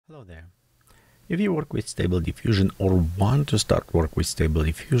Hello there. If you work with Stable Diffusion or want to start work with Stable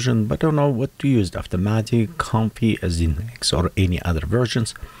Diffusion but don't know what to use, Automatic, Comfy, SDNX or any other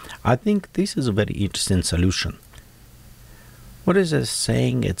versions, I think this is a very interesting solution. What is it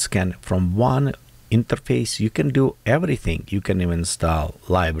saying? It's from one interface you can do everything. You can even install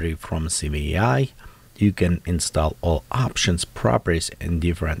library from CVI. You can install all options, properties and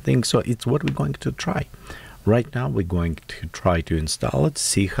different things. So it's what we're going to try. Right now we're going to try to install it,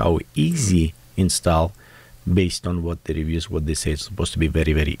 see how easy install based on what the reviews, what they say it's supposed to be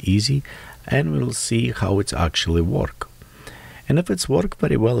very easy, and we'll see how it's actually work. And if it's work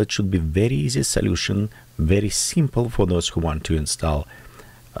very well, it should be very easy solution, very simple for those who want to install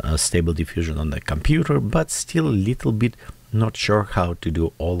Stable Diffusion on the computer, but still a little bit not sure how to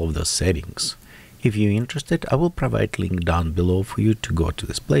do all of those settings. If you're interested, I will provide link down below for you to go to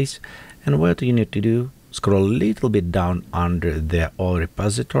this place, and what you need to do, scroll a little bit down under the all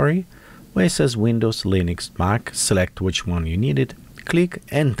repository where it says Windows, Linux, Mac, select which one you need it, click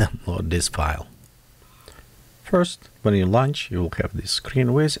and download this file. First, when you launch, you will have this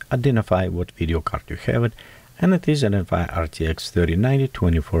screen with identify what video card you have it, and it is identify RTX 3090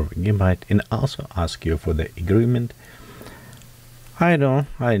 24GB, and also ask you for the agreement. I know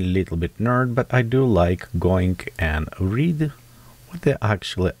I'm a little bit nerd, but I do like going and read what they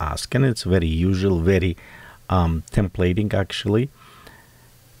actually ask, and it's very usual, very templating actually.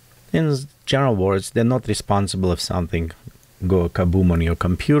 In general words, they're not responsible if something go kaboom on your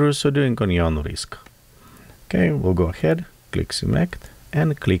computer, so doing on your own risk. Okay, we'll go ahead, click select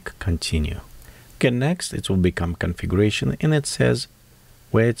and click continue. Okay, next it will become configuration, and it says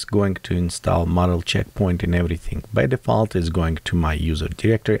where it's going to install model checkpoint and everything. By default it's going to my user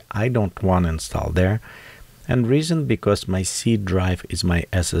directory. I don't want to install there. And reason, because my C drive is my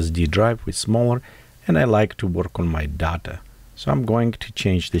SSD drive with smaller, and I like to work on my data. So I'm going to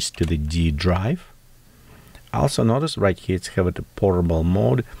change this to the D drive. Also notice right here it's have a portable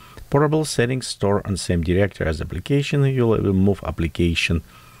mode. Portable settings store on same directory as application. You'll move application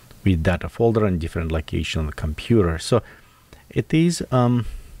with data folder and different location on the computer. So it is kind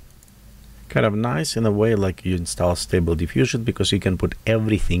of nice in a way, like you install Stable Diffusion, because you can put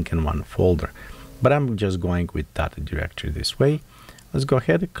everything in one folder. But I'm just going with data directory this way. Let's go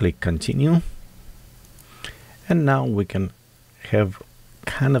ahead and click continue. And now we can have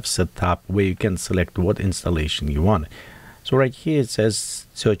kind of set up where you can select what installation you want. So right here it says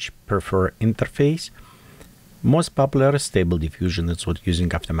search prefer interface. Most popular Stable Diffusion, that's what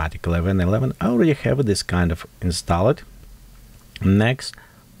using Automatic 11.11. I already have this kind of installed. Next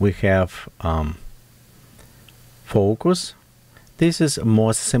we have Focus. This is a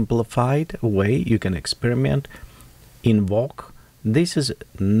more simplified way you can experiment. Invoke. This is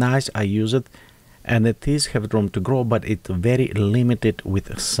nice, I use it, and it is have room to grow, but it's very limited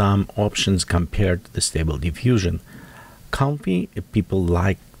with some options compared to the Stable Diffusion. Comfy, people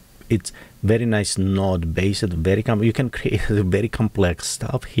like it's very nice node based, very you can create very complex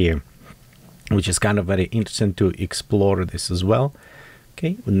stuff here, which is kind of very interesting to explore this as well.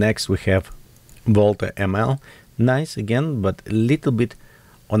 Okay, next we have Volta ML. Nice again, but a little bit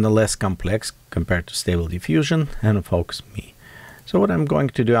on the less complex compared to Stable Diffusion, and Focus Me. So what I'm going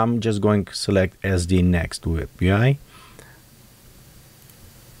to do, I'm just going to select SD next with UI,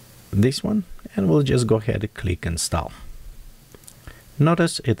 this one, and we'll just go ahead and click install.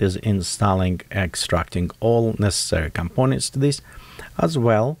 Notice it is installing, extracting all necessary components to this. As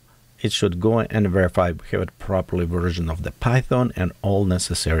well, it should go and verify we have it properly version of the Python and all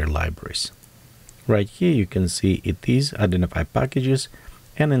necessary libraries. Right here you can see it is identify packages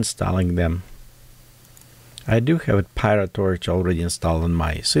and installing them. I do have a PyroTorch already installed on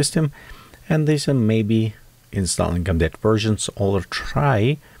my system, and this maybe installing update versions, or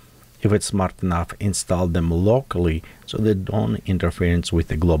try if it's smart enough install them locally so they don't interference with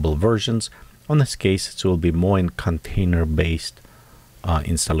the global versions. On this case it will be more in container based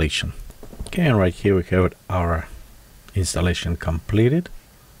installation. Okay, and right here we have our installation completed.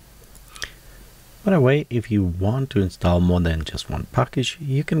 By the way, if you want to install more than just one package,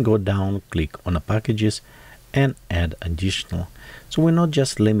 you can go down, click on the packages and add additional. So we're not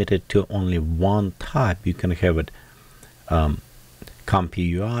just limited to only one type. You can have it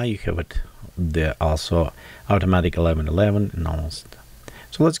Comfy UI, you have it there also Automatic 11.11 and all stuff.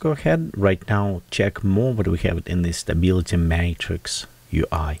 So let's go ahead right now, check more what we have it in the Stability Matrix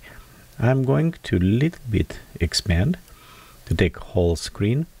UI. I'm going to little bit expand to take whole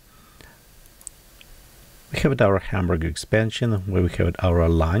screen. We have it our hamburger expansion, where we have it our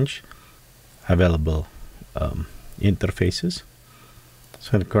launch available interfaces.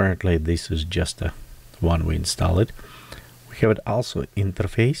 So currently this is just one we install it. We have it also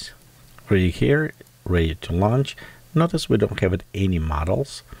interface ready here, ready to launch. Notice we don't have it any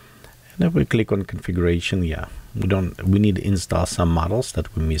models. And if we click on configuration, yeah, we need to install some models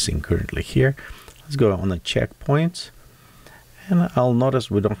that we're missing currently here. Let's go on the checkpoints, and I'll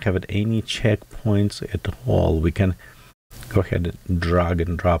notice we don't have it any checkpoints at all. We can go ahead and drag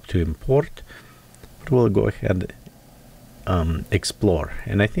and drop to import, but we'll go ahead explore.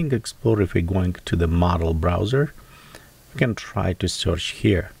 And I think explore, if we're going to the model browser, we can try to search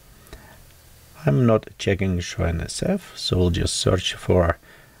here. I'm not checking show NSF, so we'll just search for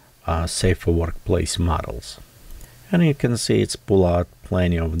safe for workplace models. And you can see it's pull out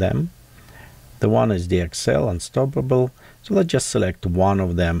plenty of them. The one is DXL Unstoppable, so let's just select one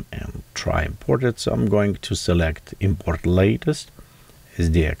of them and try import it. So I'm going to select import latest is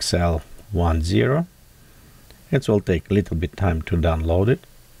DXL 10. It will take a little bit time to download it.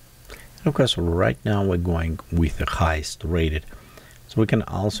 And of course, right now we're going with the highest rated. So we can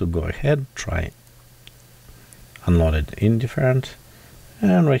also go ahead, try unload it indifferent.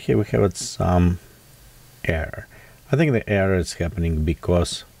 And right here we have some error. I think the error is happening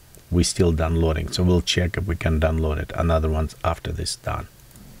because we're still downloading. So we'll check if we can download it another ones after this done.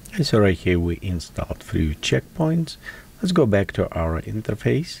 And so right here we installed 3 checkpoints. Let's go back to our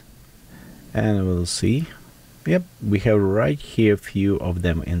interface and we'll see. Yep, we have right here a few of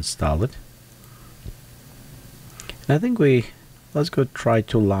them installed. And I think let's go try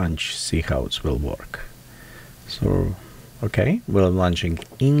to launch, see how it will work. So, okay, we're launching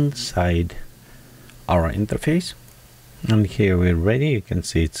inside our interface. And here we're ready. You can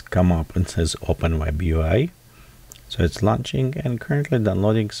see it's come up and says Open Web UI. So it's launching and currently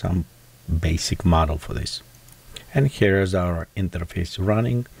downloading some basic model for this. And here is our interface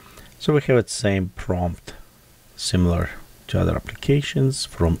running. So we have the same prompt, similar to other applications.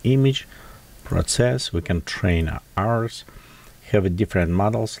 From image, process, we can train ours. Have different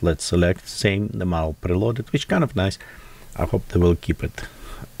models. Let's select the model preloaded, which is kind of nice. I hope they will keep it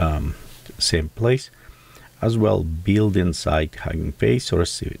same place. As well, build inside Hugging Face or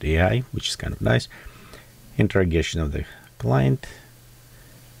CVAI, which is kind of nice. Interrogation of the client,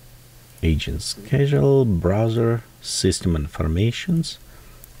 agent schedule, browser, system informations,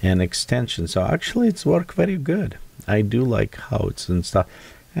 and extensions. So actually it's worked very good. I do like how it's installed.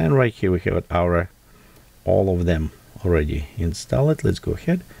 And right here we have all of them already installed. Let's go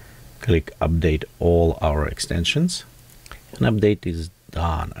ahead, click update all our extensions, and update is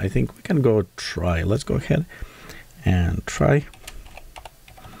done. I think we can go try. Let's go ahead and try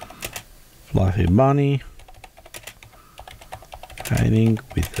Fluffy Bunny hiding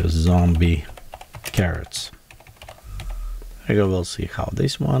with the zombie carrots. There you go. We'll see how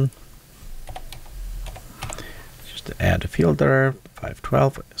this one. Just add a filter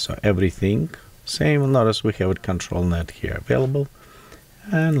 512. So everything same. Notice we have a control net here available,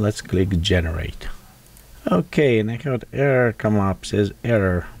 and let's click generate. Okay, and I have an error come up, says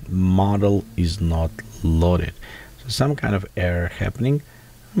error, model is not loaded. So some kind of error happening.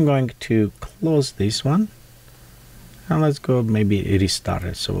 I'm going to close this one and let's go maybe restart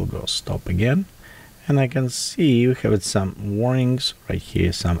it. So we'll go stop again, and I can see we have some warnings right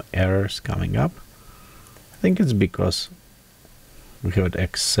here, some errors coming up. I think it's because we have an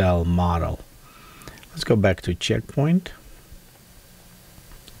Excel model. Let's go back to checkpoint.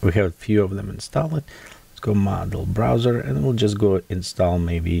 We have a few of them installed. Go model browser, and we'll just go install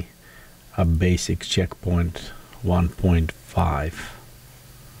maybe a basic checkpoint 1.5.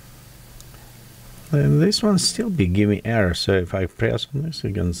 And this one still be giving error. So if I press on this,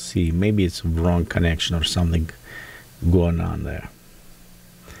 you can see maybe it's wrong connection or something going on there.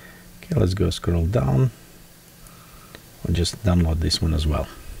 Okay, let's go scroll down. We'll just download this one as well.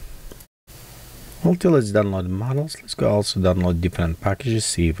 Until it's download models, let's go also download different packages,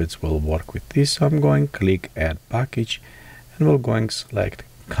 see if it will work with this. So I'm going to click add package, and we're going to select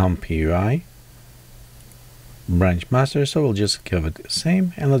Comp UI, branch master. So we'll just give it the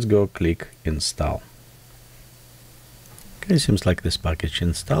same, and let's go click install. Okay, seems like this package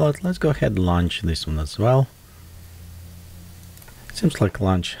installed. Let's go ahead and launch this one as well. Seems like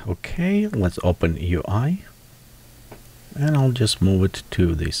launch okay. Let's open UI, and I'll just move it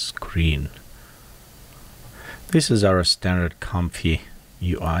to this screen. This is our standard comfy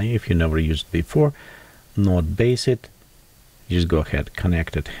UI. If you never used it before, not basic, you just go ahead,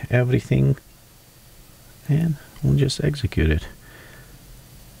 connect it, everything, and we'll just execute it.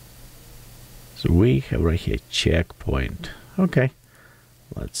 So we have right here checkpoint. Okay,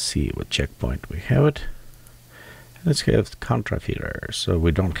 let's see what checkpoint we have it. Let's have counterfeiter. So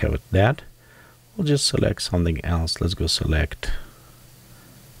we don't have it that. We'll just select something else. Let's go select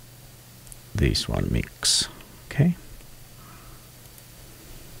this one, mix. Okay,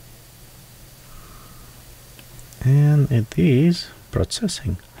 and it is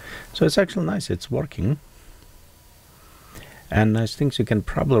processing. So it's actually nice, it's working. And nice things, you can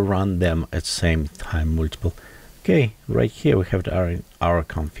probably run them at the same time, multiple. Okay, right here we have our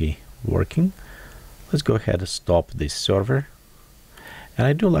Comfy working. Let's go ahead and stop this server. And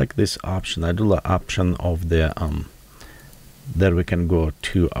I do like this option. I do like option of the that we can go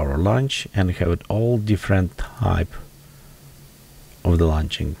to our launch and have it all different type of the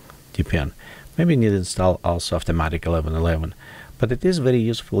launching depend. Maybe need to install also automatic 1111, but it is very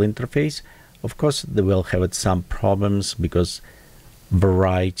useful interface. Of course, they will have some problems because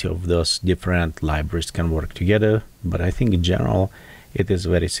variety of those different libraries can work together, but I think in general it is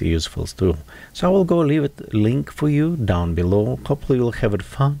very useful tool. So I will go leave it link for you down below. Hopefully you'll have it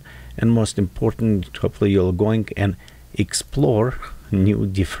fun, and most important, hopefully you'll going and explore new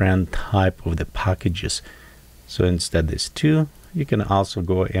different type of the packages. So instead this two, you can also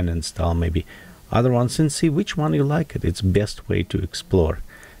go and install maybe other ones and see which one you like it. It's best way to explore.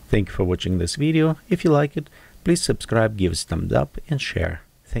 Thank you for watching this video. If you like it, please subscribe, give us a thumbs up and share.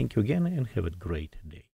 Thank you again and have a great day.